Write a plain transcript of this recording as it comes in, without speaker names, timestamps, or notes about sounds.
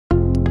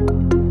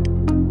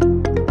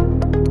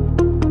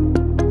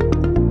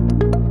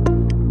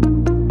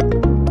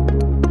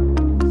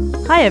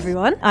Hi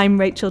everyone, I'm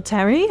Rachel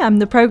Terry. I'm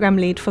the Programme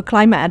Lead for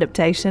Climate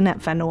Adaptation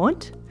at Van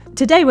Oord.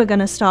 Today we're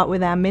going to start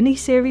with our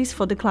mini-series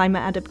for the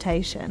climate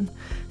adaptation.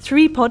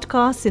 3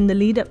 podcasts in the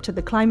lead up to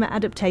the Climate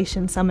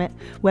Adaptation Summit,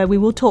 where we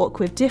will talk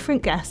with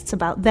different guests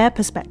about their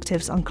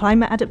perspectives on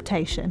climate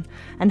adaptation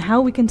and how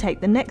we can take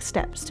the next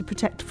steps to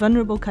protect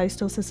vulnerable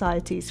coastal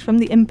societies from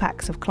the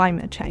impacts of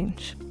climate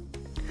change.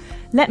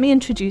 Let me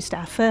introduce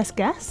our first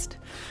guest.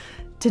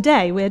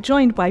 Today we're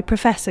joined by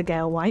Professor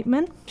Gail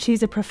Whiteman.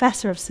 She's a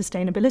Professor of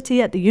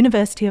Sustainability at the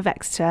University of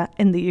Exeter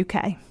in the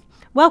UK.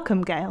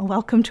 Welcome, Gail.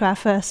 Welcome to our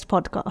first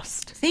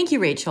podcast. Thank you,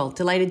 Rachel.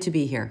 Delighted to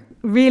be here.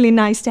 Really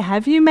nice to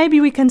have you.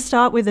 Maybe we can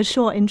start with a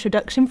short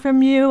introduction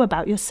from you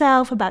about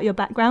yourself, about your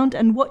background,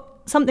 and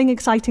something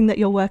exciting that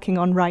you're working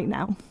on right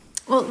now.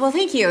 Well,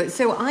 thank you.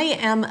 So I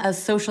am a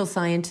social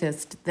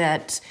scientist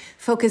that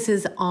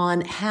focuses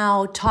on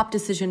how top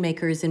decision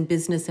makers in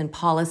business and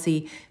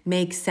policy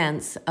make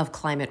sense of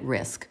climate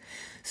risk.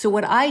 So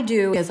what I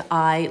do is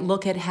I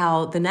look at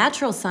how the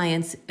natural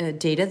science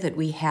data that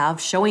we have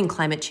showing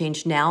climate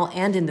change now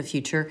and in the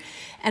future,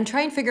 and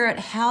try and figure out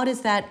how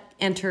does that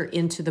enter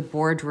into the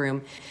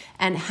boardroom,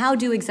 and how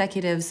do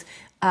executives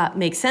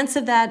make sense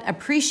of that,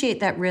 appreciate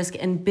that risk,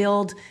 and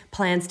build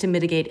plans to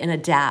mitigate and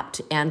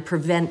adapt and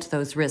prevent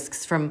those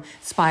risks from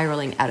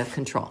spiraling out of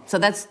control. So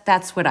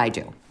that's what I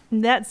do.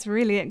 That's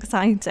really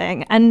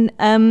exciting. And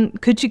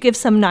could you give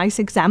some nice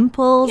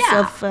exampple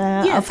of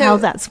how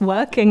that's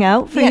working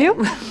out for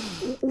you?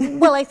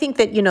 Well, I think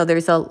that,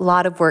 there's a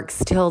lot of work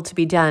still to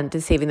be done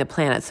to saving the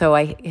planet. So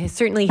I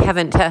certainly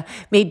haven't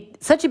made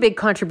such a big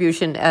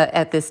contribution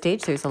at this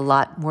stage. There's a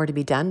lot more to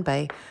be done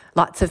by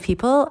lots of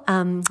people,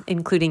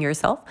 including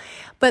yourself.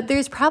 But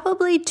there's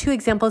probably 2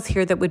 examples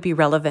here that would be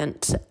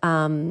relevant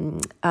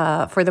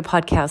for the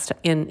podcast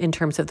in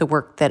terms of the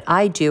work that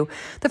I do.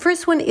 The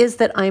first one is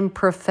that I'm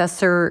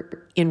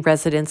professor in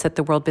residence at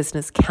the World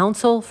Business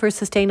Council for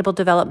Sustainable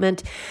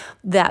Development.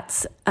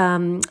 That's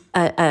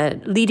a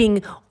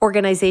leading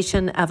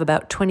organization of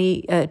about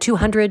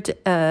 200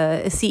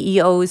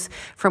 CEOs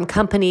from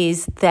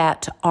companies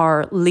that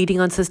are leading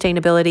on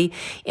sustainability.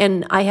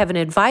 And I have an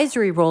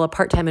advisory role, a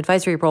part-time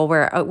advisory role,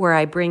 where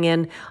I bring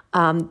in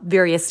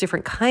various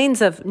different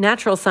kinds of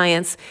natural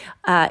science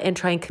and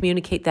try and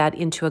communicate that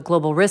into a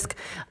global risk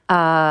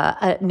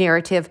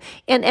narrative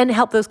and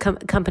help those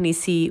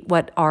companies see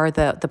what are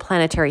the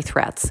planetary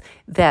threats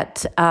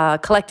that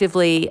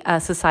collectively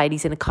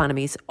societies and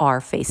economies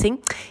are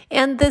facing.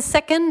 And the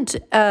second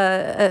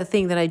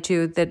thing that I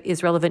do that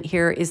is relevant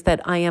here is that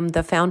I am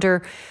the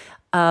founder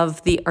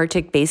of the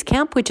Arctic Base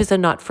Camp, which is a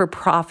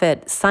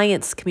not-for-profit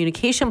science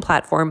communication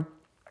platform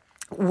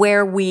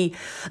where we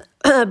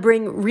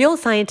bring real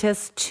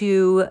scientists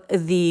to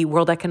the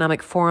World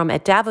Economic Forum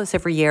at Davos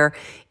every year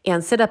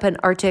and set up an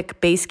Arctic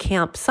Base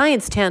Camp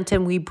science tent,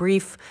 and we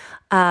brief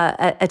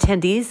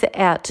attendees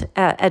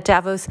at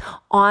Davos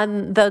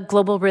on the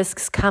global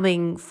risks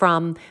coming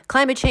from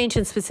climate change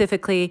and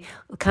specifically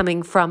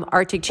coming from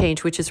Arctic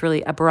change, which is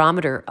really a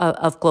barometer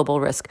of global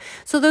risk.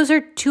 So those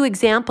are 2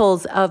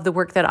 examples of the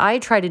work that I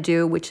try to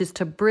do, which is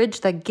to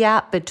bridge the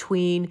gap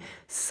between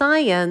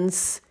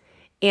science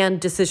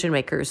and decision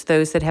makers,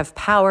 those that have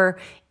power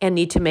and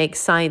need to make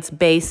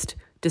science-based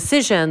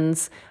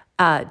decisions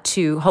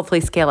to hopefully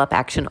scale up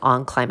action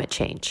on climate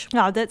change.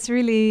 Oh, that's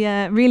really,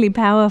 really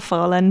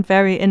powerful and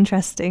very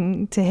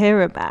interesting to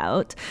hear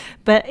about.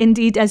 But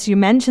indeed, as you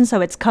mentioned,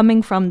 so it's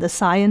coming from the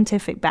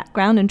scientific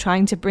background and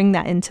trying to bring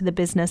that into the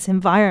business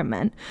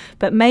environment.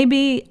 But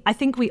maybe I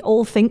think we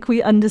all think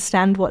we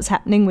understand what's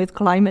happening with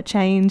climate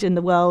change in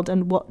the world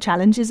and what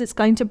challenges it's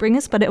going to bring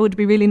us. But it would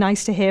be really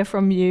nice to hear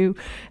from you,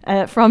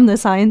 from the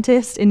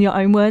scientist, in your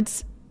own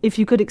words, if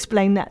you could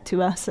explain that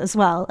to us as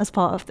well as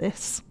part of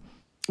this.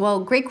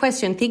 Well, great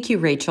question. Thank you,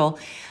 Rachel.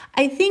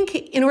 I think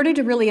in order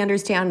to really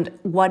understand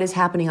what is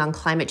happening on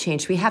climate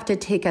change, we have to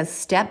take a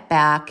step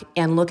back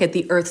and look at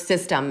the Earth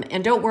system.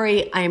 And don't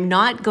worry, I am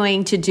not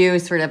going to do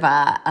sort of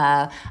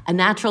a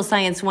Natural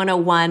Science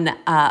 101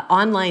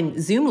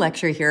 online Zoom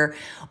lecture here.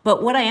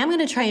 But what I am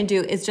going to try and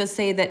do is just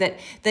say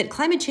that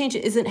climate change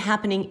isn't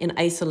happening in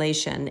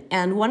isolation.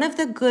 And one of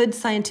the good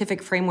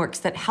scientific frameworks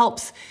that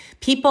helps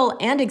people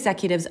and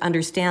executives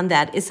understand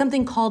that is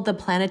something called the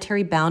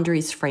Planetary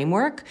Boundaries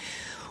Framework,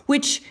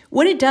 which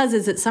what it does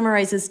is it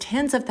summarizes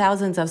tens of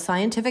thousands of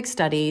scientific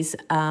studies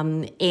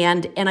and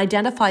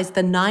identifies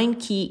the 9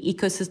 key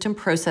ecosystem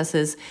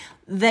processes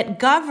that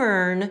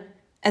govern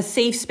a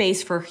safe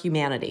space for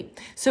humanity.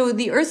 So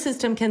the Earth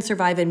system can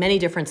survive in many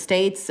different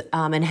states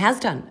and has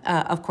done,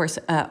 of course,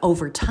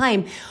 over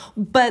time.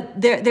 But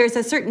there's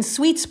a certain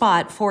sweet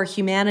spot for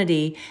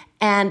humanity.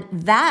 And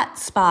that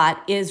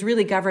spot is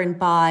really governed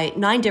by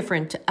 9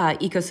 different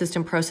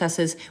ecosystem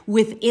processes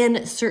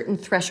within certain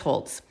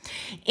thresholds.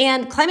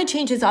 And climate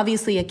change is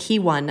obviously a key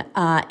one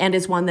and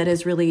is one that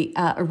is really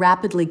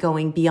rapidly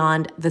going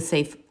beyond the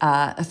safe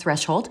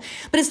threshold.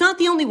 But it's not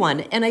the only one.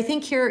 And I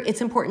think here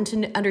it's important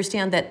to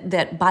understand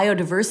that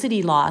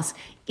biodiversity loss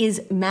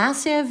is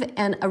massive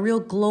and a real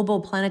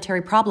global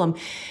planetary problem.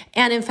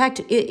 And in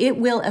fact, it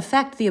will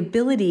affect the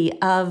ability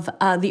of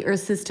the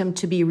Earth system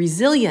to be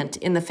resilient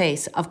in the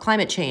face of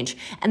climate change.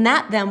 And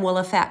that then will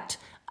affect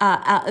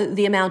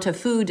the amount of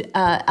food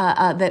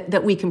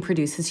that we can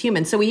produce as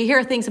humans. So we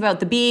hear things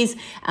about the bees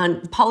and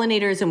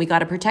pollinators, and we got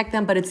to protect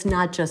them, but it's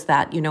not just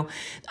that.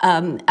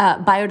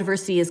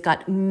 Biodiversity has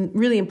got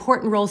really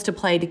important roles to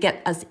play to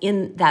get us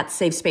in that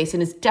safe space,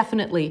 and is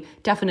definitely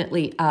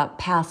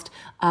past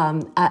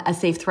a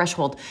safe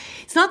threshold.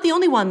 It's not the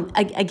only one,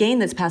 again,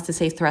 that's past a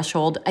safe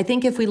threshold. I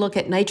think if we look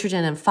at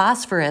nitrogen and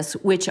phosphorus,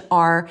 which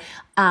are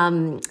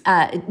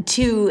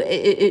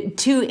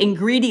two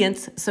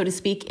ingredients, so to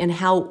speak, in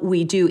how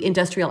we do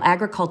industrial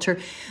agriculture,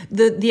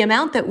 the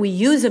amount that we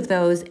use of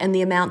those and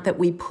the amount that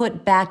we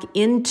put back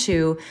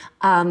into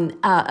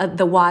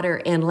the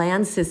water and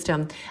land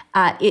system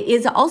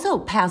is also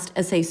past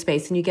a safe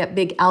space. And you get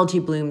big algae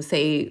blooms,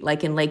 say,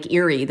 like in Lake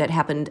Erie, that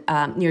happened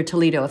near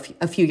Toledo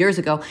a few years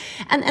ago.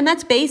 And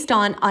that's based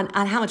on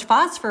how much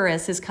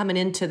phosphorus is coming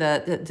into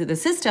the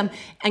system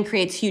and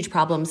creates huge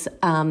problems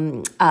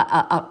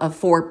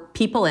for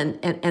people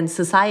and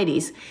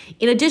societies.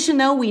 In addition,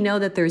 though, we know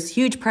that there's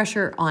huge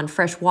pressure on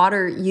fresh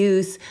water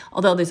use.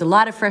 Although there's a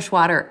lot of fresh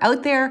water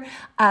out there,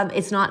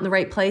 it's not in the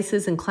right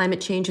places, and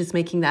climate change is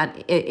making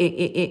that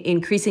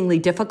increasingly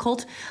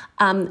difficult.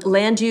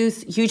 Land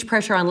use, huge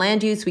pressure on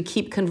land use. We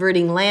keep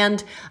converting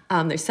land.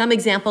 There's some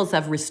examples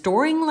of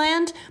restoring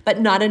land,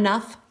 but not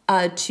enough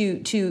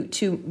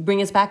to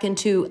bring us back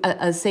into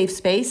a safe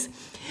space.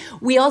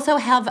 We also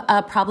have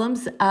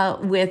problems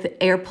with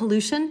air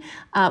pollution.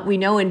 We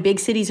know in big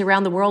cities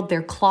around the world,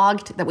 they're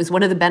clogged. That was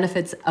one of the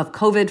benefits of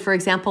COVID, for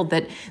example,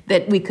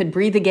 that we could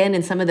breathe again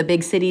in some of the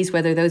big cities,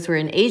 whether those were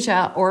in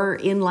Asia or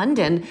in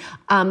London.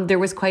 There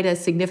was quite a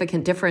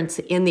significant difference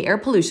in the air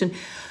pollution.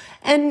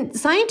 And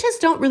scientists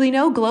don't really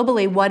know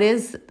globally what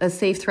is a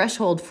safe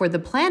threshold for the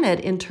planet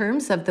in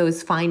terms of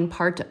those fine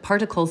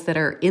particles that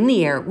are in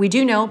the air. We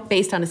do know,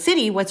 based on a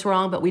city, what's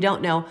wrong, but we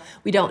don't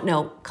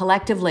know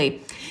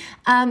collectively.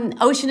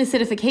 Ocean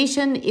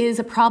acidification is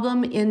a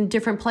problem in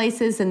different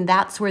places, and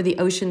that's where the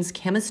ocean's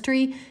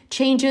chemistry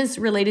changes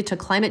related to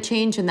climate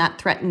change, and that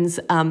threatens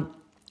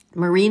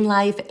marine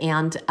life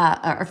and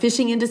our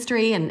fishing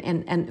industry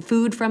and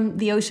food from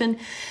the ocean.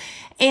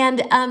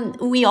 And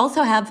we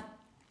also have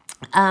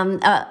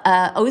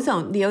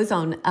the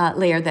ozone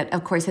layer that,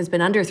 of course, has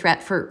been under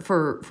threat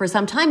for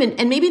some time.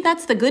 And maybe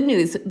that's the good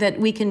news, that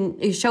we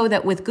can show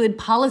that with good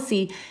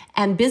policy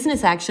and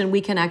business action,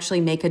 we can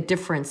actually make a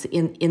difference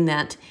in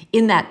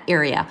that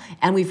area.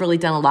 And we've really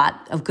done a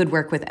lot of good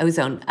work with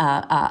ozone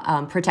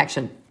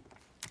protection.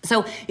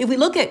 So if we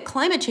look at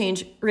climate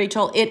change,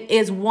 Rachel, it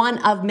is one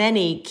of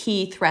many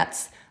key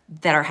threats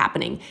that are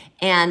happening.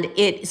 And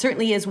it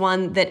certainly is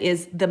one that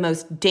is the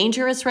most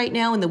dangerous right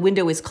now, and the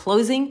window is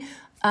closing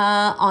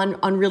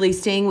on really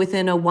staying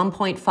within a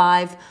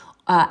 1.5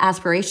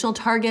 aspirational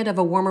target of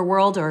a warmer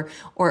world, or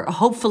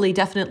hopefully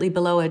definitely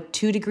below a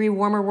 2-degree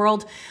warmer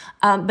world.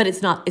 But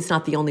it's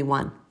not the only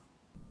one.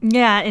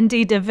 Yeah,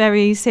 indeed, a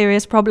very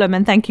serious problem.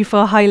 And thank you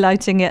for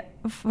highlighting it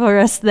for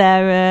us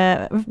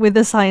there with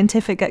a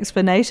scientific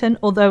explanation,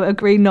 although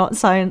agree not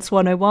science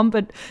 101,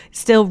 but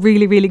still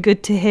really, really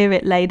good to hear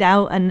it laid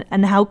out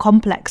and how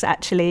complex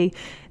actually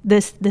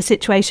the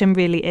situation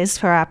really is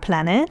for our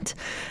planet.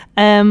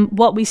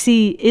 What we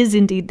see is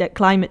indeed that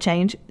climate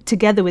change,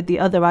 together with the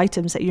other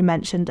items that you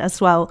mentioned as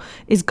well,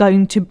 is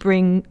going to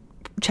bring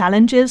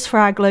challenges for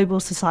our global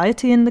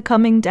society in the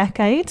coming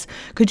decades.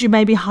 Could you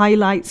maybe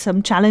highlight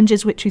some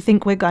challenges which you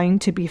think we're going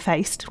to be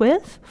faced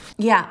with?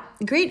 Yeah,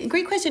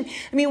 great question.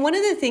 I mean, one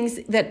of the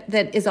things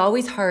that is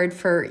always hard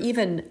for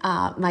even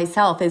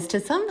myself is to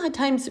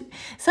sometimes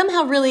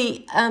somehow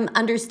really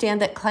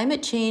understand that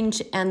climate change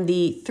and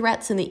the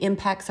threats and the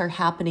impacts are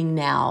happening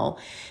now.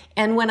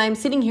 And when I'm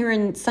sitting here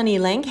in sunny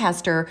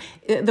Lancaster,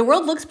 the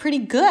world looks pretty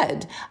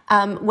good.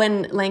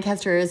 When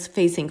Lancaster is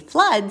facing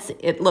floods,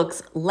 it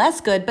looks less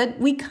good, but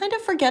we kind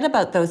of forget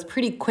about those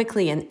pretty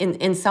quickly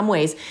in some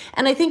ways.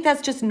 And I think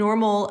that's just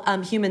normal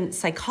human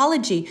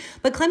psychology.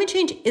 But climate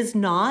change is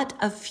not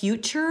a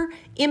future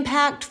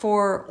impact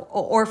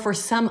for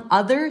some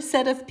other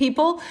set of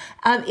people.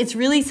 It's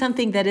really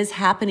something that is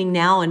happening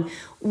now. And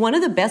one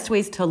of the best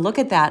ways to look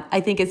at that, I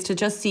think, is to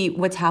just see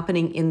what's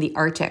happening in the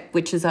Arctic,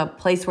 which is a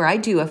place where I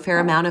do a fair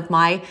amount of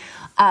my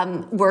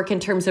work in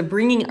terms of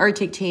bringing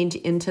Arctic change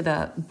into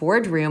the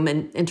boardroom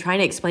and trying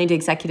to explain to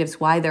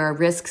executives why there are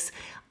risks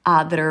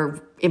that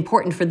are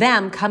important for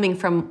them coming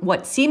from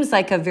what seems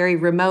like a very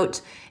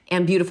remote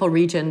and beautiful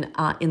region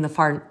in the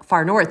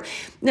far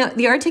north. Now,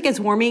 the Arctic is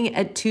warming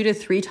at 2 to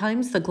 3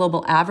 times the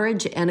global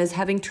average and is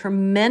having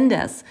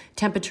tremendous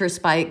temperature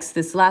spikes.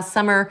 This last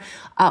summer,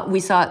 we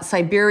saw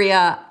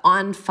Siberia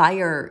on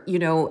fire,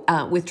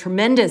 with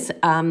tremendous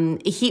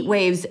heat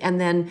waves and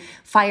then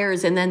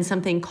fires, and then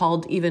something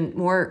called, even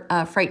more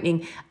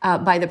frightening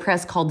by the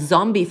press, called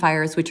zombie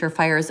fires, which are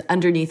fires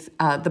underneath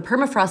the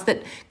permafrost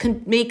that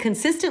may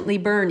consistently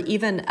burn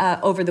even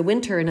over the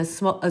winter in a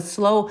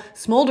slow,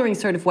 smoldering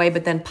sort of way,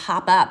 but then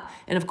pop up,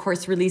 and of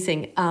course releasing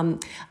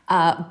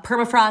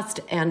permafrost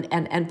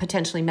and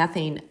potentially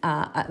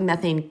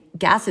methane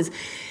gases.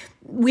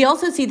 We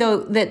also see, though,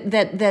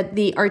 that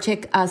the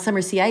Arctic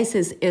summer sea ice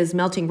is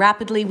melting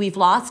rapidly. We've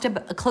lost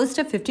close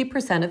to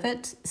 50% of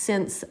it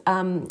since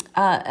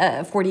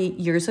 40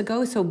 years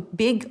ago, so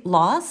big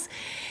loss.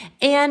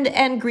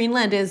 And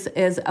Greenland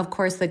is of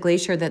course the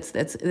glacier that's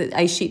the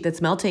ice sheet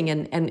that's melting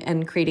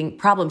and creating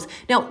problems.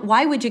 Now,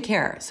 why would you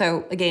care?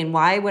 So again,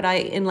 why would I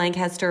in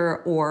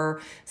Lancaster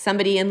or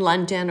somebody in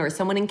London or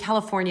someone in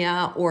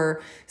California or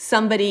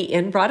somebody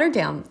in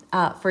Rotterdam,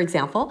 for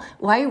example,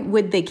 why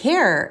would they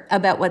care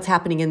about what's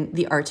happening in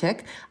the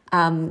Arctic?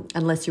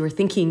 Unless you were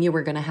thinking you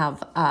were going to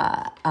have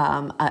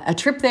a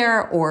trip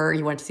there, or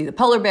you went to see the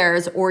polar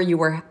bears, or you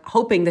were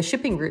hoping the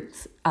shipping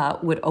routes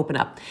would open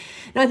up.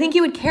 Now, I think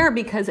you would care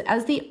because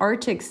as the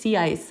Arctic sea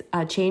ice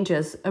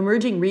changes,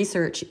 emerging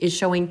research is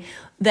showing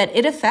that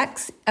it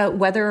affects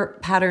weather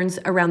patterns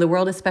around the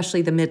world,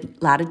 especially the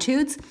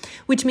mid-latitudes,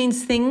 which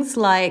means things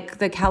like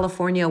the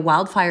California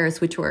wildfires,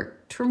 which were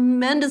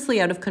tremendously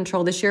out of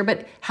control this year,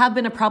 but have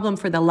been a problem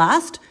for the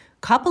last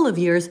couple of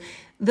years.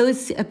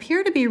 Those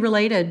appear to be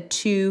related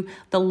to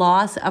the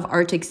loss of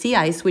Arctic sea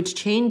ice, which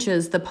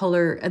changes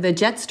the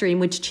jet stream,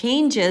 which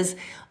changes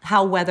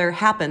how weather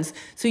happens.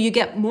 So you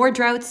get more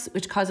droughts,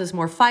 which causes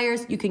more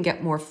fires. You can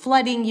get more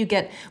flooding. You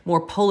get more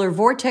polar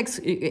vortex,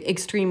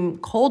 extreme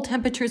cold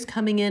temperatures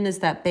coming in as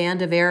that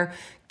band of air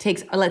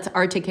lets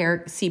Arctic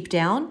air seep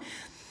down.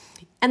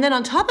 And then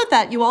on top of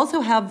that, you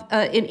also have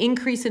an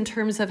increase in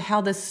terms of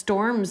how the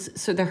storms,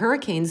 so the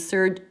hurricanes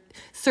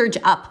surge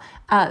up,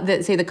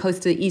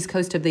 the east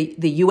coast of the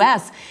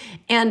U.S.,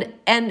 and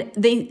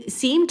they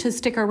seem to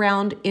stick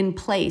around in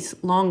place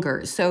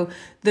longer. So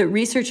the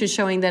research is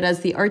showing that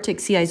as the Arctic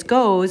sea ice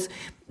goes,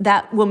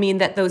 that will mean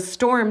that those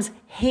storms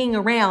hang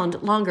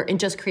around longer and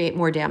just create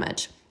more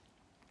damage.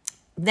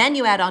 Then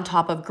you add on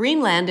top of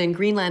Greenland, and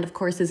Greenland, of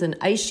course, is an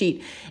ice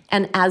sheet.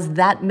 And as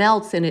that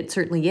melts, and it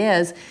certainly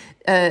is,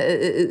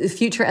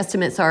 future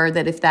estimates are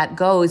that if that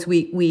goes,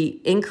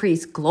 we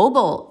increase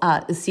global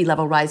sea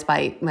level rise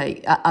by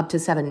up to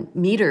 7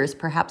 meters,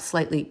 perhaps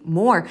slightly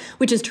more,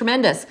 which is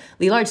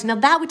tremendously large. Now,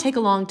 that would take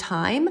a long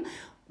time.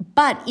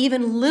 But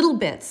even little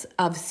bits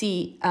of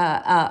sea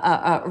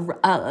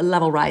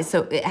level rise,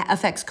 so it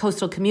affects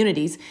coastal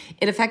communities.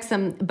 It affects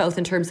them both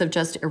in terms of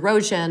just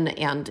erosion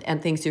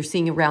and things you're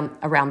seeing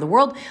around the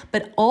world,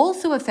 but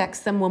also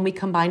affects them when we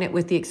combine it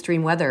with the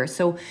extreme weather.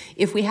 So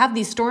if we have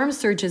these storm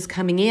surges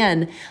coming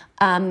in,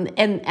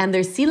 and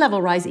there's sea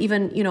level rise,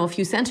 even a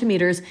few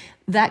centimeters,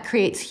 that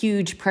creates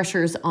huge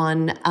pressures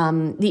on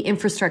the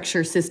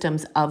infrastructure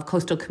systems of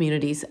coastal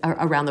communities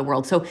around the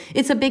world. So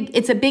it's a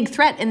big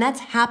threat, and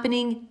that's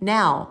happening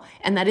now,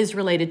 and that is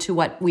related to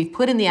what we've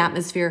put in the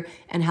atmosphere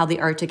and how the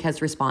Arctic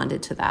has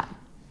responded to that.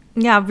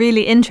 Yeah,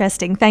 really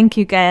interesting. Thank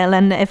you, Gail.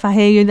 And if I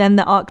hear you, then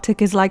the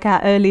Arctic is like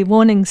our early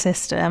warning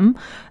system.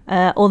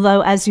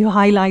 Although, as you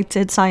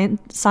highlighted,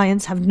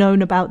 science have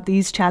known about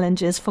these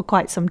challenges for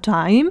quite some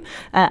time,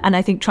 and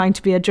I think trying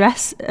to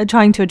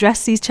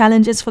address these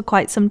challenges for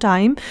quite some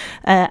time,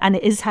 and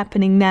it is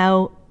happening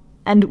now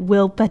and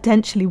will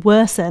potentially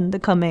worsen the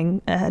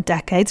coming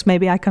decades.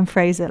 Maybe I can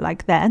phrase it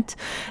like that.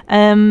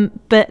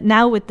 But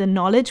now with the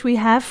knowledge we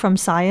have from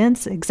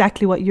science,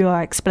 exactly what you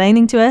are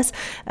explaining to us,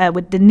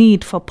 with the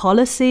need for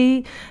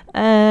policy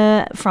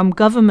from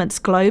governments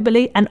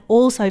globally and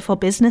also for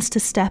business to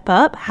step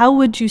up, how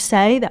would you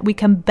say that we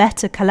can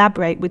better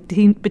collaborate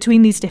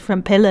between these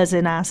different pillars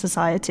in our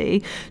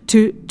society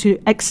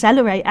to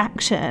accelerate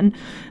action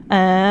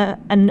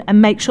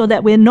and make sure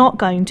that we're not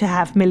going to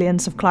have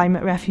millions of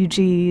climate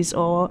refugees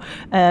or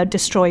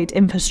destroyed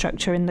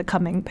infrastructure in the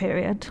coming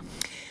period?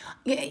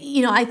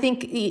 I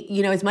think,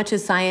 as much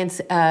as science,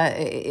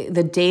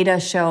 the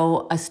data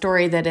show a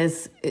story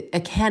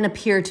that can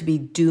appear to be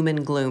doom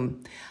and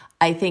gloom.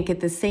 I think at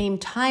the same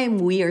time,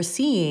 we are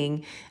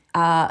seeing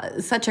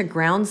such a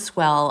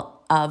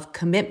groundswell of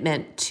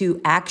commitment to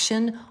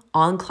action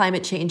on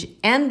climate change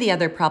and the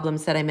other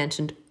problems that I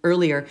mentioned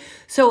earlier.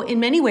 So in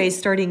many ways,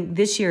 starting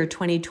this year,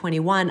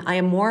 2021, I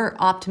am more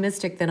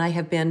optimistic than I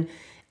have been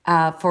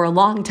for a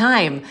long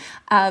time.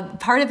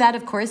 Part of that,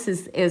 of course,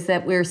 is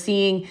that we're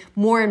seeing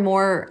more and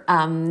more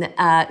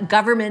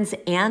governments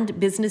and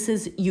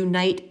businesses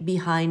unite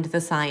behind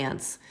the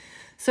science.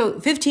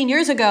 So 15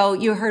 years ago,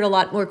 you heard a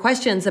lot more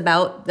questions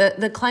about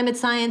the climate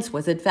science.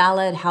 Was it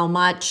valid? How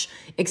much?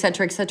 Et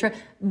cetera, et cetera.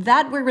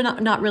 That we're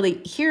not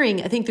really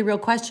hearing. I think the real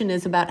question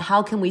is about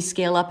how can we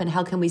scale up and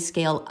how can we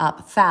scale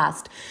up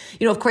fast?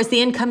 Of course,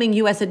 the incoming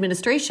U.S.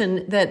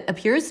 administration that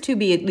appears to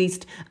be at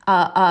least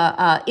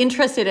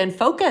interested and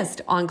focused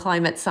on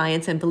climate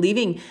science and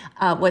believing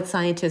what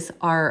scientists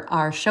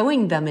are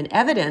showing them in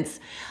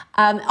evidence,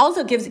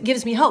 also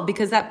gives me hope,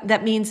 because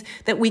that means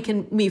that we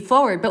can move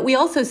forward. But we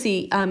also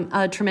see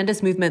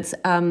tremendous movements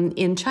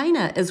in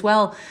China as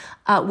well,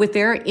 with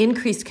their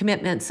increased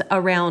commitments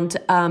around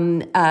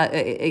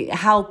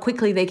how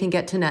quickly they can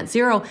get to net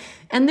zero,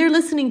 and they're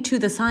listening to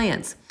the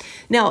science.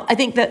 Now, I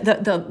think that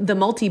the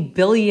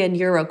multi-billion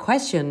euro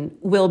question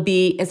will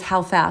be is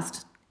how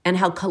fast and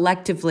how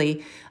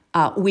collectively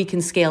we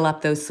can scale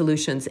up those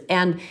solutions.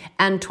 And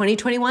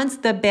 2021's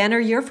the banner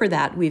year for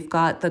that. We've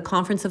got the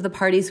Conference of the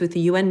Parties with the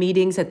UN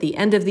meetings at the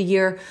end of the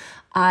year.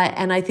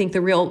 And I think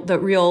the real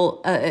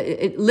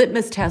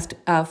litmus test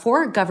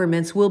for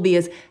governments will be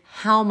is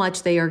how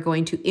much they are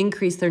going to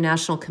increase their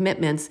national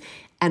commitments.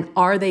 And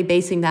are they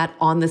basing that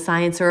on the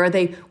science, or are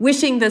they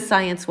wishing the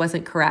science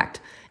wasn't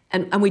correct?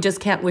 And we just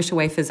can't wish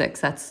away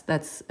physics.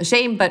 That's a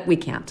shame, but we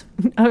can't.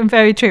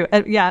 Very true.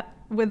 Yeah.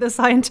 With the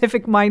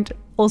scientific mind,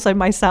 also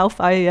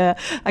myself, I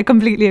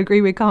completely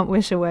agree. We can't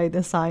wish away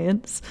the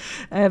science,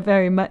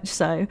 very much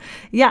so.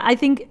 Yeah, I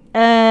think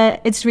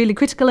it's really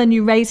critical. And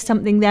you raised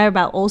something there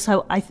about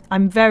also,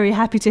 I'm very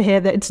happy to hear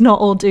that it's not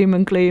all doom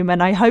and gloom.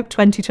 And I hope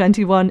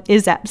 2021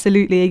 is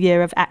absolutely a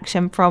year of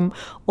action from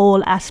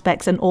all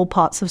aspects and all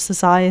parts of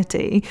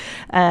society,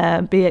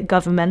 be it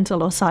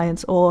governmental or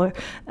science or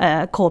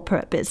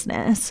corporate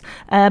business.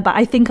 But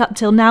I think up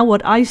till now,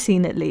 what I've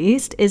seen at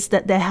least is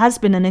that there has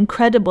been an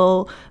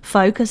incredible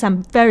focus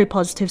and very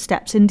positive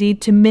steps indeed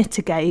to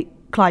mitigate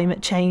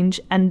climate change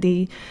and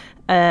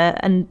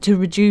and to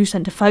reduce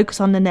and to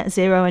focus on the net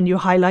zero. And you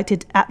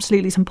highlighted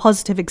absolutely some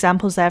positive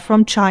examples there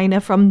from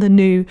China, from the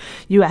new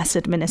US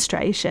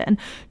administration.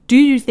 Do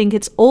you think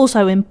it's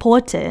also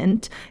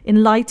important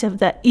in light of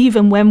that,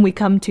 even when we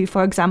come to,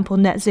 for example,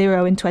 net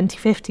zero in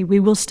 2050, we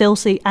will still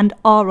see and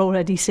are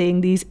already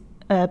seeing these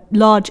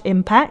large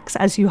impacts,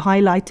 as you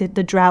highlighted,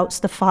 the droughts,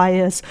 the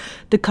fires,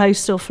 the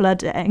coastal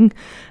flooding.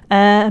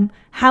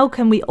 How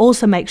can we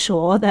also make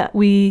sure that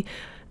we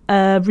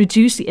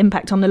reduce the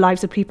impact on the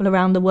lives of people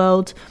around the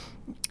world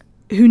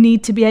who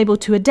need to be able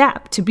to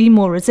adapt, to be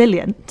more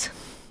resilient?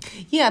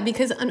 Yeah,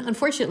 because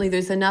unfortunately,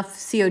 there's enough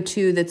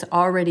CO2 that's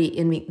already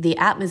in the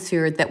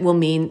atmosphere that will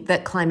mean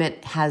that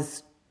climate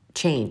has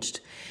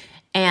changed,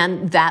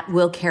 and that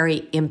will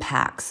carry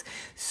impacts.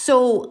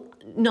 So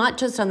not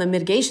just on the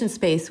mitigation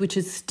space, which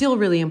is still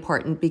really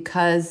important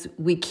because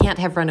we can't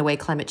have runaway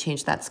climate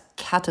change. That's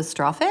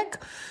catastrophic.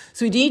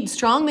 So we need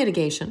strong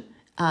mitigation,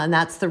 and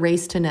that's the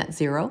race to net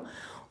zero.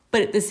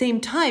 But at the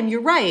same time,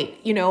 you're right.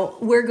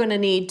 We're going to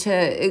need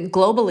to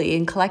globally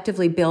and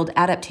collectively build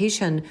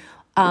adaptation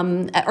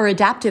or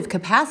adaptive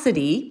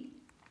capacity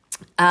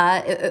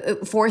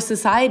for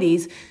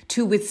societies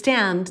to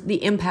withstand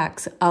the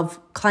impacts of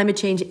climate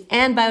change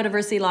and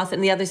biodiversity loss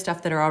and the other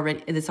stuff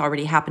that's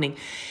already happening,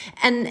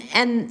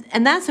 and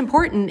that's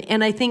important.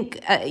 And I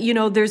think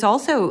there's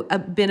also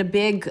been a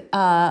big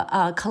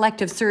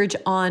collective surge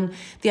on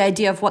the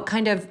idea of what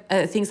kind of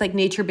things like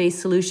nature-based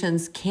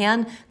solutions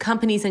can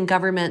companies and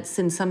governments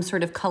in some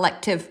sort of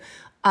collective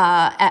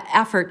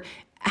effort.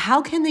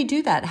 How can they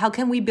do that? How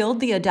can we build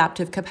the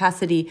adaptive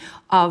capacity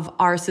of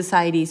our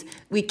societies?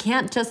 We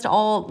can't just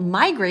all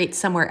migrate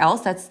somewhere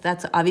else.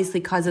 That's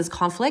obviously causes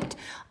conflict.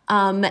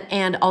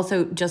 And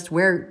also just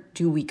where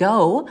do we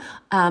go?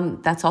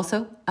 That's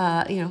also,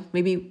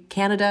 maybe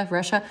Canada,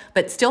 Russia,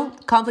 but still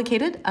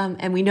complicated.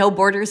 And we know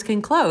borders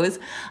can close.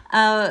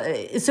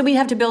 So we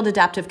have to build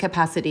adaptive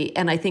capacity.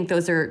 And I think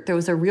those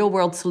are real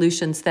world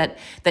solutions that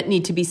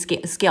need to be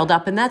scaled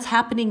up. And that's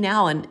happening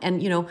now. And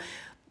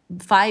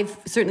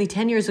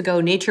 10 years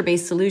ago,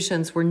 nature-based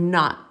solutions were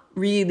not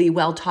really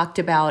well talked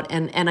about,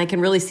 and I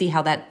can really see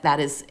how that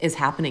is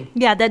happening.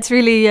 Yeah, that's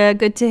really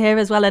good to hear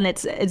as well, and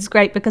it's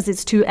great because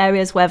it's two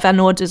areas where Van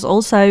Oord is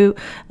also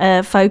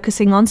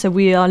focusing on. So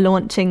we are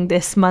launching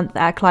this month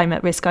our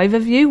climate risk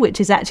overview,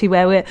 which is actually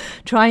where we're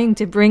trying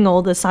to bring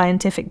all the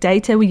scientific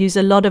data. We use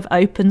a lot of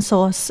open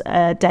source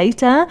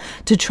data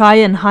to try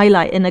and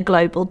highlight in a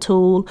global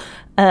tool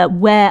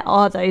where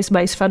are those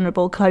most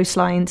vulnerable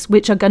coastlines,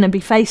 which are going to be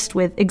faced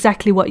with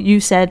exactly what you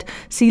said,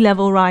 sea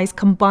level rise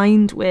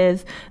combined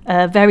with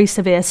very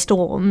severe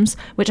storms,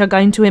 which are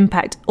going to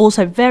impact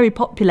also very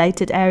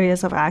populated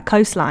areas of our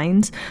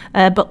coastlines,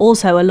 but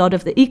also a lot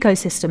of the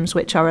ecosystems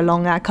which are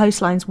along our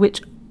coastlines,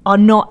 which are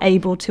not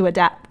able to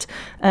adapt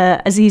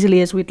as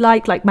easily as we'd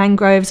like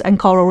mangroves and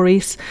coral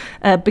reefs,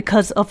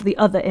 because of the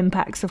other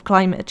impacts of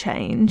climate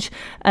change.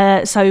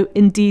 So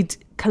indeed,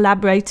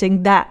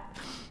 collaborating that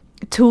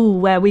tool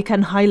where we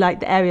can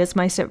highlight the areas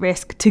most at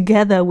risk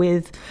together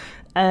with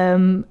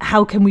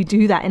how can we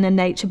do that in a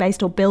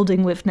nature-based or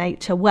building with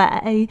nature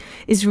way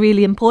is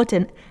really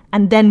important.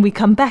 And then we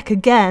come back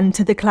again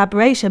to the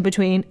collaboration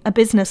between a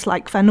business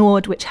like Van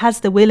Oord, which has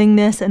the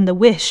willingness and the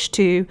wish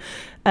to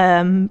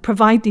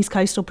provide these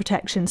coastal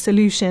protection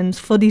solutions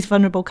for these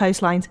vulnerable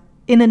coastlines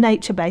in a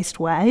nature-based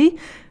way,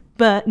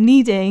 but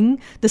needing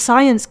the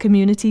science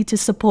community to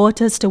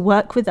support us, to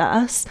work with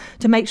us,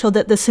 to make sure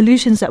that the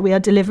solutions that we are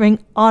delivering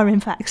are in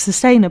fact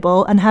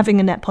sustainable and having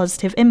a net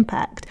positive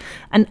impact.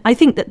 And I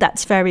think that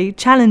that's very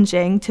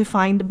challenging to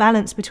find a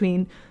balance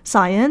between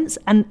science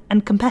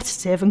and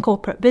competitive and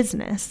corporate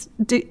business.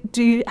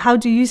 How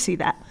do you see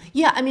that?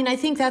 Yeah, I mean, I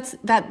think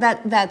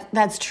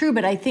that's true,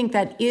 but I think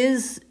that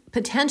is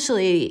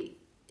potentially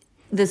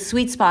the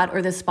sweet spot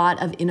or the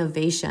spot of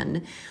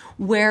innovation,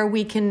 where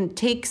we can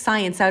take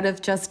science out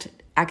of just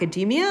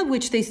academia,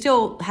 which they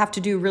still have to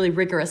do really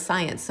rigorous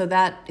science. So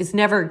that is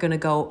never going to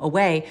go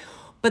away.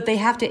 but they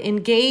have to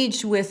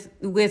engage with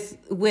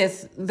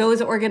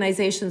those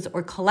organizations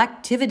or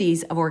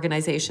collectivities of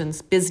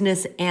organizations,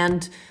 business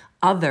and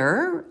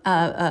other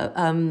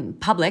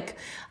public,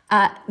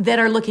 that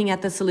are looking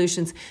at the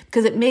solutions,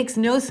 because it makes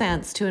no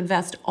sense to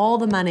invest all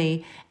the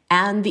money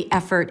and the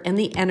effort and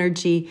the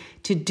energy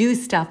to do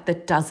stuff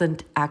that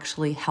doesn't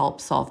actually help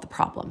solve the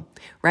problem,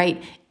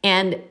 right?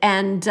 And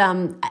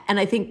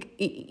I think,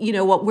 you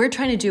know, what we're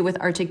trying to do with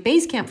Arctic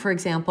Base Camp, for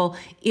example,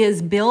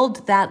 is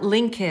build that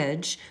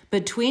linkage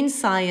between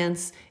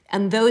science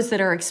and those that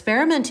are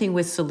experimenting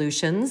with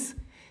solutions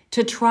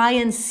to try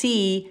and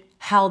see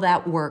how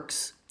that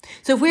works.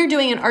 So if we're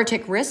doing an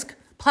Arctic risk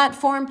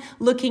platform,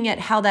 looking at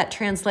how that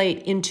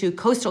translates into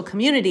coastal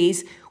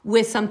communities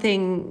with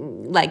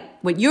something like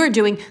what you're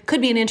doing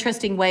could be an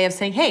interesting way of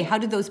saying, hey, how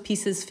do those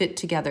pieces fit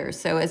together?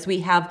 So as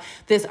we have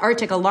this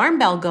Arctic alarm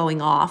bell going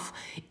off,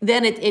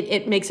 then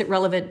it makes it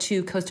relevant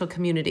to coastal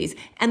communities,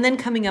 and then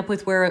coming up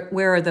with where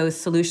are those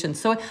solutions.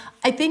 So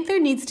I think there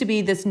needs to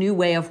be this new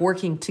way of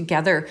working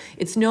together.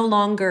 It's no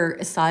longer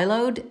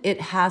siloed. It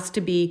has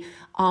to be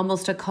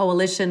almost a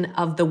coalition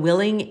of the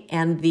willing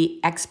and the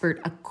expert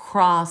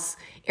across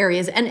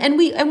areas. And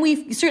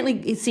we've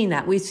certainly seen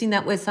that. We've seen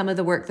that with some of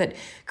the work that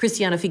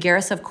Christiana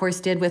Figueres, of course,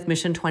 did with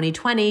Mission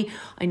 2020.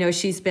 I know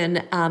she's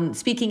been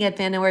speaking at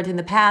Van Oord in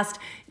the past.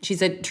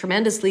 She's a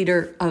tremendous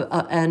leader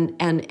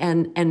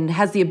and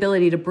has the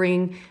ability to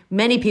bring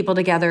many people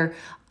together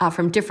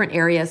from different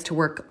areas to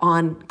work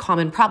on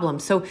common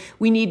problems. So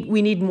we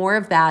need more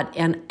of that.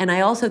 And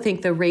I also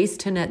think the Race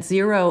to Net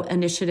Zero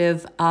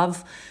initiative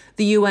of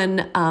the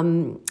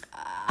UN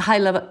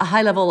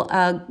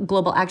high-level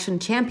global action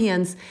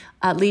champions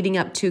leading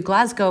up to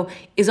Glasgow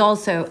is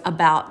also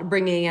about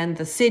bringing in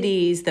the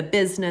cities, the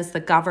business, the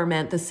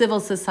government, the civil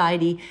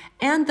society,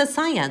 and the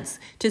science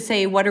to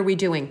say, what are we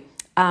doing?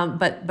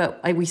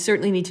 But we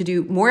certainly need to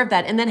do more of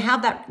that, and then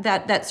have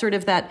that sort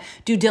of that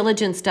due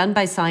diligence done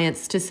by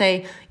science to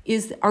say,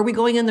 are we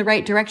going in the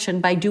right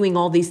direction by doing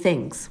all these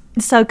things?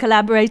 So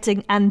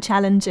collaborating and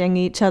challenging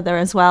each other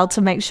as well to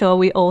make sure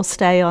we all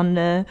stay on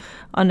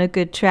a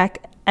good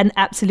track. And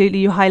absolutely,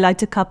 you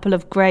highlight a couple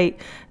of great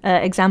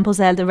examples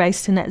there, the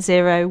Race to Net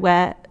Zero,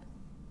 where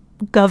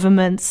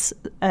governments,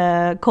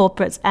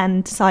 corporates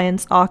and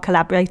science are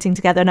collaborating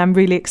together. And I'm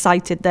really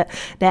excited that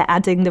they're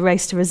adding the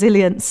Race to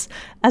Resilience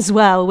as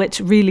well, which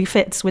really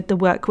fits with the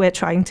work we're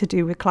trying to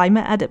do with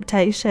climate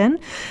adaptation.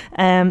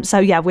 So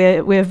yeah,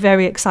 we're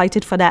very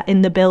excited for that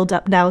in the build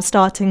up now,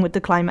 starting with the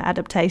Climate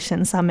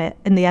Adaptation Summit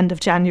in the end of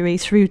January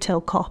through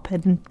till COP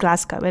in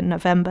Glasgow in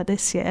November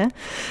this year.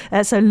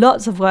 So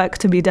lots of work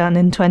to be done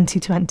in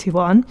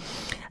 2021.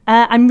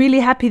 I'm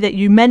really happy that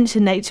you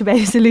mentioned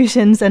nature-based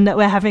solutions and that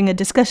we're having a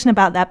discussion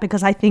about that,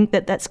 because I think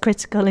that that's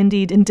critical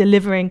indeed in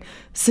delivering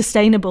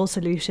sustainable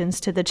solutions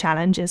to the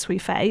challenges we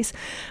face.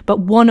 But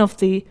one of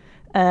the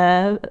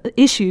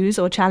issues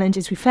or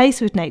challenges we face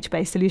with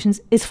nature-based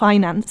solutions is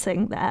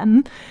financing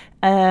them.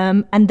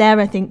 And there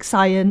I think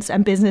science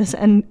and business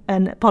and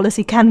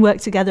policy can work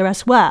together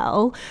as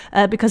well,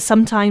 because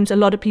sometimes a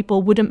lot of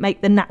people wouldn't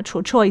make the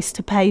natural choice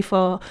to pay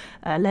for,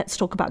 let's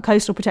talk about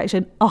coastal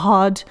protection, a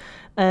hard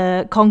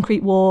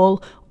concrete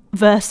wall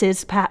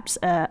versus perhaps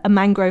a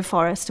mangrove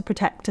forest to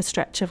protect a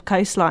stretch of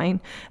coastline,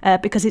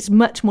 because it's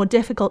much more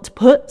difficult to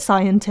put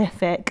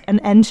scientific and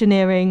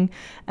engineering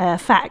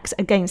facts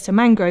against a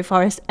mangrove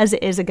forest as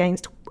it is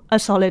against a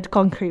solid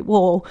concrete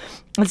wall.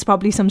 There's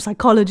probably some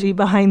psychology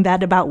behind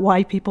that about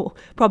why people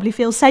probably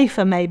feel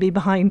safer maybe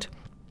behind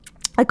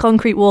a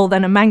concrete wall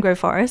than a mangrove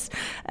forest.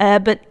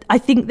 But I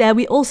think there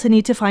we also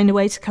need to find a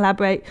way to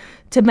collaborate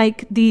to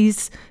make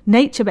these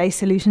nature-based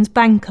solutions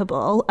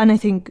bankable. And I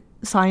think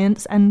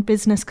science and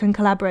business can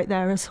collaborate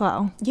there as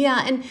well.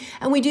 Yeah,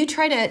 and we do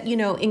try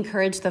to,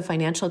 encourage the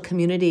financial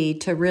community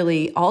to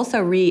really also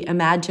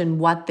reimagine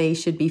what they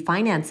should be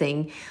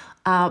financing.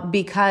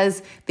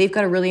 Because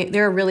they're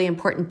a really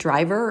important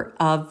driver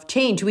of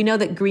change. We know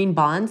that green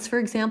bonds, for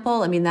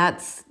example,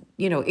 that's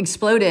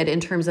exploded in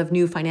terms of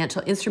new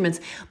financial instruments,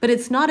 but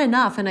it's not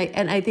enough. And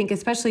I think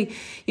especially,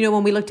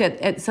 when we looked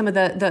at some of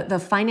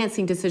the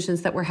financing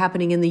decisions that were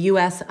happening in the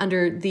U.S.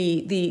 under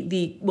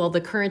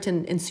the current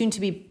and soon to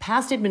be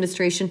past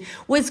administration,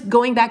 was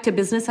going back to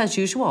business as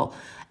usual.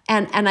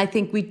 And I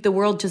think the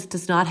world just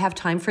does not have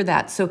time for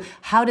that. So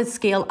how to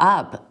scale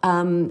up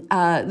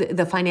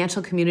the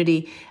financial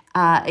community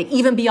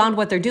even beyond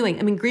what they're doing.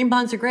 Green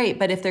bonds are great,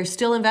 but if they're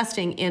still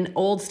investing in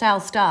old style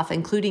stuff,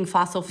 including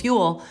fossil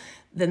fuel,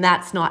 then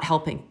that's not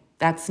helping.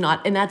 That's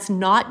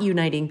not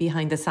uniting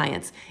behind the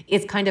science.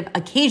 It's kind of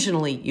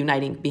occasionally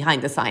uniting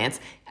behind the science.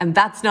 And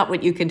that's not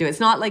what you can do. It's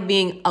not like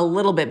being a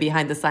little bit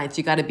behind the science.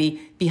 You got to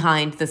be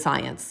behind the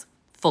science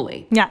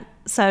fully. Yeah.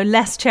 So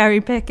less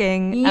cherry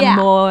picking and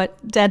more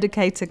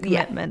dedicated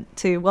commitment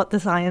to what the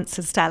science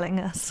is telling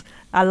us.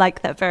 I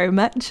like that very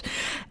much.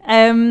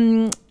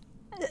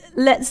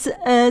 let's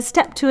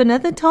step to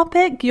another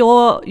topic.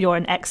 You're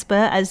an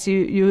expert, as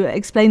you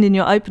explained in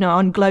your opener,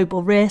 on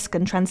global risk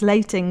and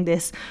translating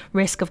this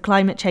risk of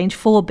climate change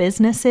for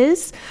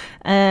businesses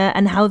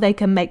and how they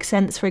can make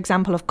sense, for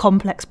example, of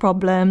complex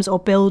problems or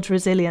build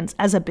resilience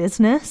as a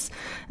business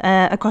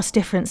across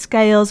different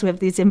scales with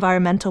these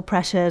environmental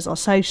pressures or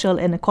social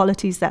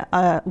inequalities that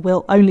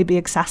will only be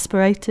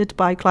exacerbated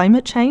by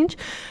climate change.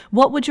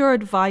 What would your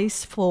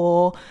advice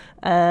for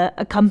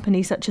a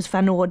company such as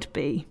Van Oord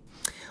be?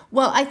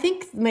 Well, I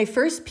think my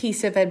first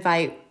piece of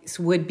advice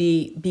would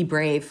be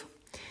brave.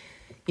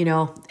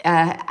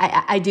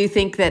 I do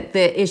think that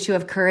the issue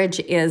of courage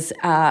is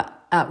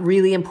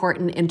really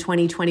important in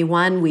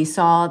 2021. We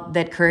saw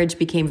that courage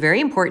became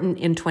very important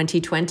in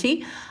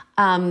 2020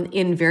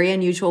 in very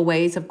unusual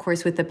ways, of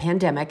course, with the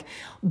pandemic.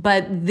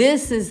 But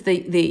this is the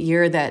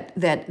year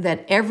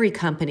that every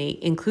company,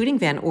 including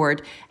Van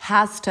Oord,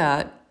 has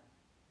to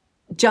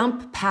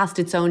jump past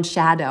its own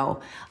shadow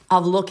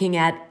of looking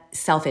at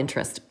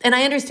self-interest. And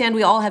I understand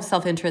we all have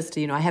self-interest.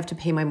 I have to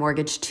pay my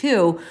mortgage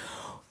too,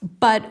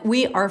 but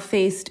we are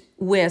faced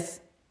with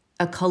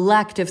a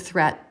collective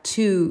threat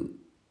to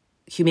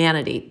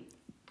humanity,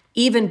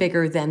 even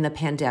bigger than the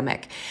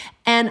pandemic.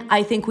 And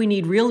I think we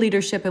need real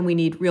leadership and we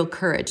need real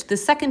courage. The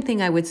second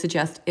thing I would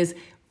suggest is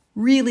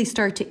really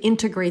start to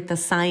integrate the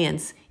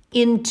science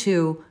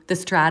into the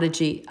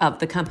strategy of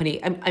the company.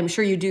 I'm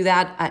sure you do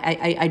that.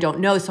 I don't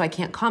know, so I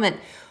can't comment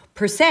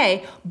per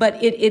se, but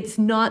it's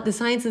not, the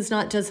science is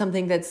not just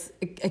something that's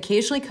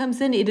occasionally comes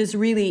in. It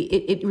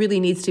really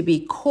needs to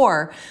be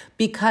core,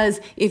 because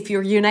if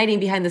you're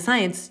uniting behind the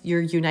science, you're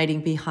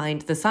uniting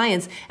behind the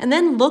science, and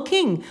then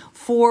looking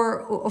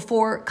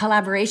for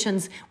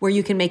collaborations where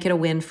you can make it a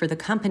win for the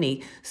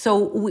company. So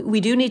we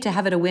do need to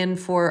have it a win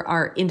for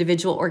our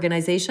individual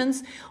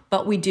organizations,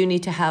 but we do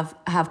need to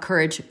have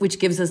courage, which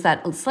gives us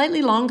that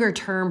slightly longer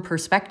term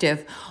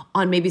perspective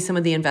on maybe some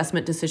of the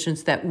investment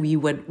decisions that we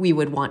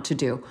would want to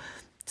do.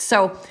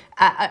 So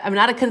I'm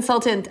not a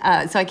consultant,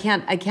 so I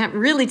can't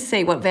really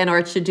say what Van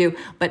Oord should do,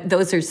 but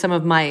those are some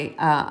of my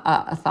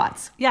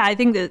thoughts. Yeah, I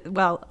think that,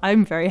 well,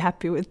 I'm very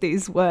happy with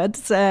these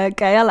words,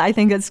 Gail. I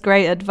think it's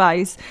great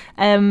advice.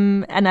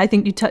 And I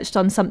think you touched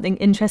on something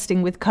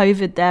interesting with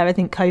COVID there. I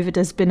think COVID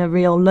has been a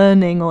real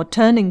learning or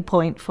turning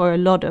point for a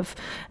lot of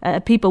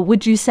people.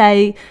 Would you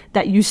say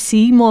that you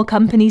see more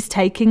companies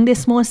taking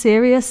this more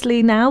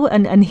seriously now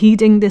and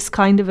heeding this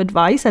kind of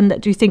advice?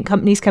 And do you think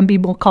companies can be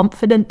more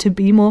confident to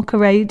be more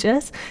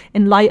courageous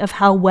in light of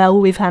how well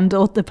we've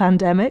handled the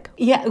pandemic?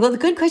 Yeah, well,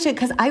 good question,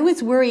 because I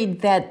was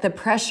worried that the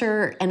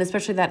pressure, and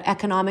especially that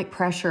economic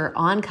pressure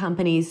on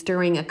companies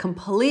during a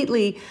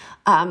completely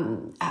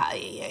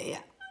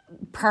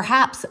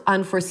perhaps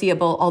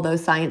unforeseeable, although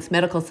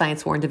medical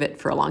science warned of it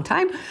for a long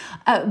time,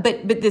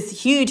 but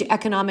this huge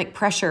economic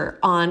pressure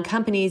on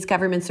companies,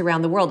 governments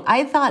around the world.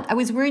 I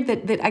was worried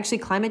that actually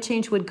climate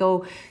change would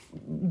go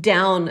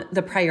down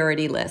the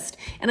priority list.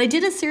 And I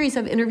did a series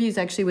of interviews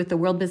actually with the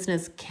World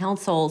Business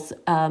Council's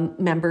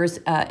members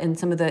and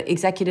some of the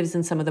executives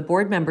and some of the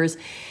board members.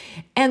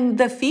 And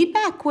the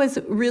feedback was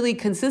really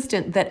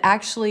consistent that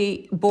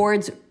actually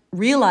boards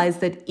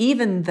realized that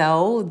even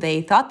though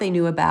they thought they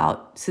knew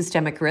about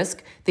systemic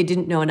risk, they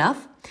didn't know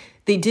enough.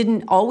 They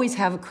didn't always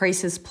have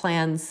crisis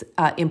plans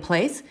in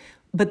place,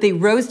 but they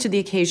rose to the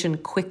occasion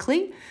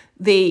quickly.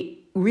 They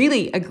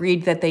really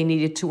agreed that they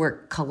needed to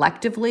work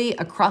collectively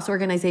across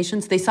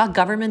organizations. They saw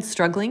governments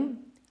struggling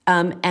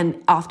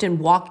and often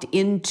walked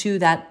into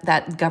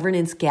that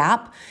governance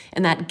gap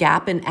and that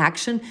gap in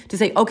action to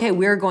say, okay,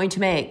 we're going to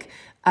make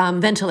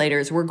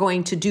ventilators. We're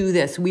going to do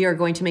this. We are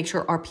going to make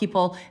sure our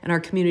people and our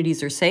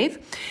communities are safe.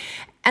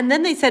 And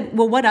then they said,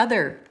 well, what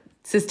other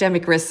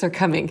systemic risks are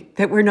coming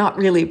that we're not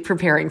really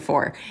preparing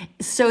for?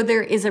 So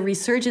there is a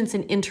resurgence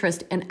in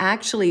interest. And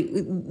actually,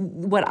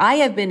 what I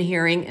have been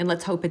hearing, and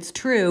let's hope it's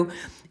true,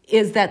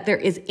 is that there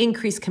is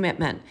increased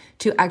commitment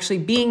to actually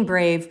being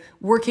brave,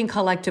 working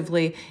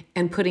collectively,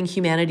 and putting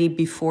humanity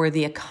before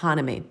the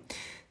economy.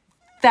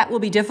 That will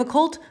be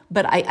difficult,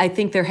 but I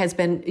think there has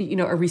been,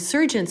 a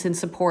resurgence in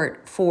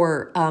support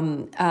for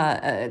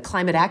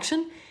climate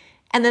action.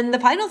 And then the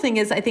final thing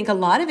is, I think a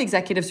lot of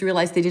executives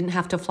realized they didn't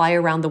have to fly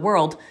around the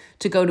world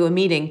to go to a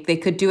meeting. They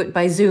could do it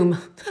by Zoom.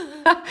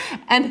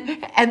 and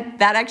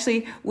that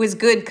actually was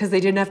good because they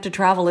didn't have to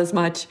travel as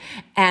much.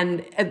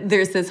 And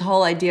there's this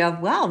whole idea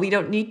of, well, we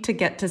don't need to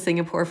get to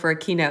Singapore for a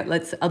keynote.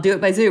 I'll do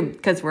it by Zoom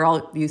because we're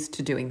all used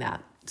to doing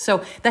that.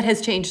 So that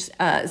has changed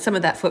some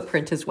of that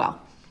footprint as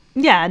well.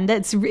 Yeah, and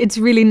it's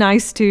really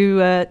nice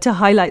to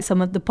highlight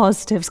some of the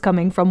positives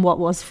coming from what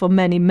was for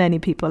many, many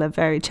people a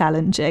very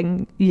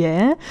challenging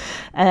year.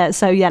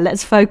 So yeah,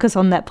 let's focus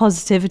on that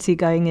positivity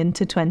going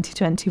into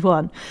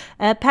 2021.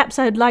 Perhaps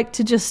I'd like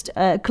to just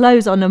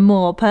close on a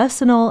more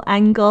personal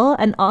angle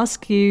and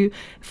ask you,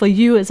 for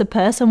you as a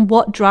person,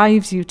 what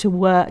drives you to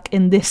work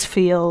in this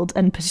field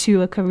and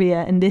pursue a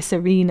career in this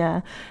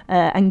arena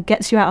and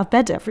gets you out of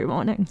bed every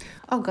morning?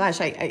 Oh gosh,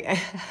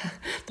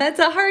 that's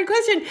a hard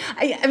question.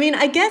 I mean,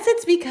 I guess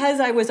it's because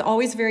I was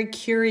always very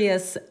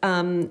curious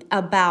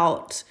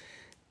about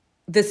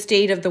the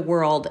state of the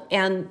world.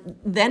 And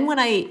then when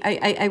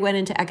I went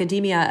into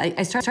academia,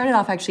 I started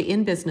off actually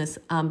in business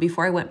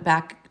before I went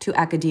back to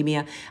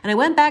academia. And I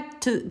went back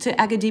to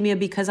academia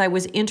because I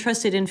was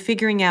interested in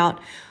figuring out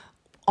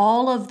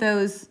all of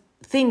those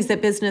things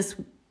that business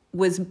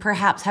was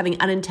perhaps having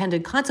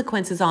unintended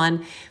consequences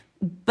on,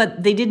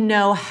 but they didn't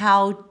know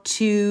how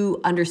to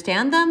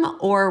understand them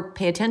or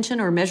pay attention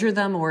or measure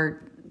them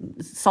or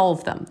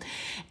solve them.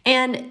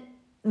 And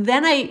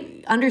then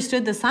I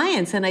understood the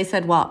science, and I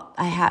said, well,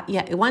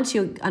 once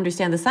you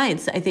understand the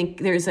science, I think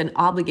there's an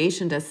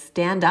obligation to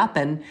stand up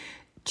and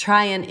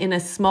try and, in a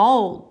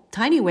small,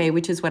 tiny way,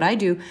 which is what I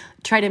do,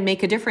 try to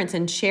make a difference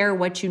and share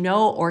what you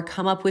know or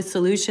come up with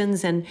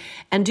solutions and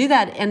do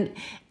that.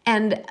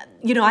 And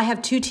I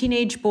have 2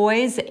 teenage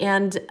boys,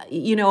 and,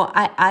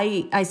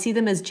 I see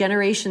them as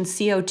Generation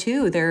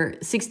CO2. They're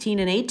 16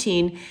 and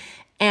 18,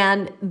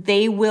 and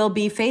they will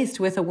be faced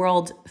with a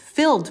world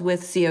filled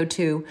with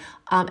CO2,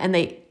 and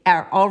they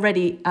are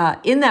already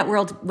in that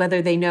world,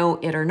 whether they know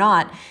it or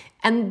not.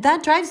 And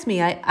that drives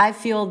me. I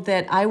feel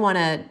that I want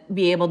to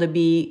be able to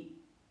be,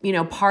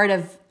 part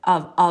of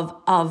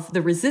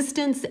the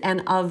resistance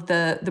and of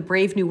the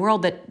brave new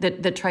world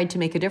that tried to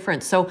make a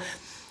difference. So,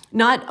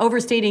 not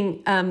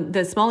overstating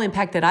the small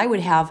impact that I would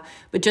have,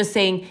 but just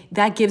saying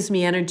that gives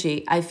me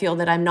energy. I feel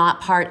that I'm not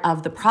part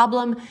of the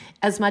problem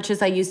as much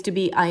as I used to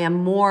be. I am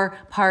more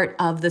part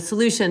of the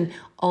solution,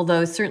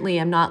 although certainly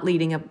I'm not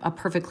leading a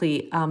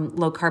perfectly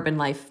low carbon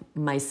life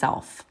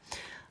myself.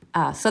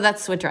 So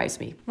that's what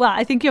drives me. Well,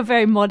 I think you're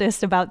very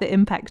modest about the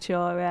impact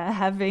you're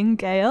having,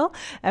 Gail.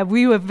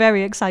 We were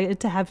very excited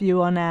to have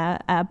you on our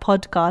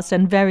podcast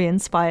and very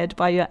inspired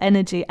by your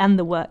energy and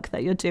the work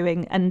that you're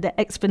doing and the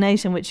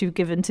explanation which you've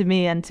given to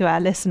me and to our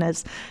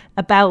listeners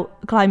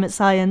about climate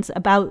science,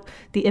 about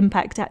the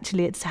impact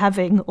actually it's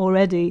having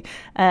already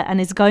and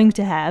is going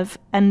to have,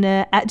 and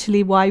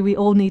actually why we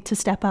all need to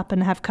step up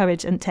and have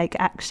courage and take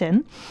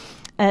action.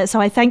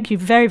 So I thank you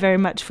very, very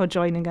much for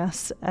joining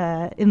us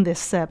in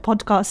this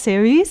podcast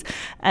series.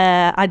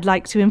 I'd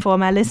like to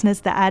inform our listeners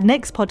that our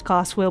next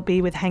podcast will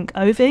be with Henk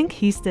Oving.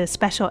 He's the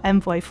Special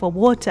Envoy for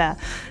Water,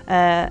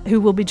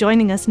 who will be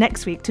joining us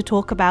next week to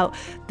talk about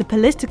the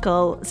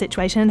political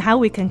situation and how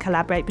we can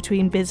collaborate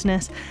between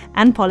business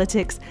and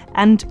politics,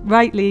 and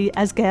rightly,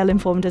 as Gail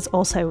informed us,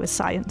 also with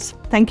science.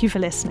 Thank you for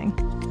listening.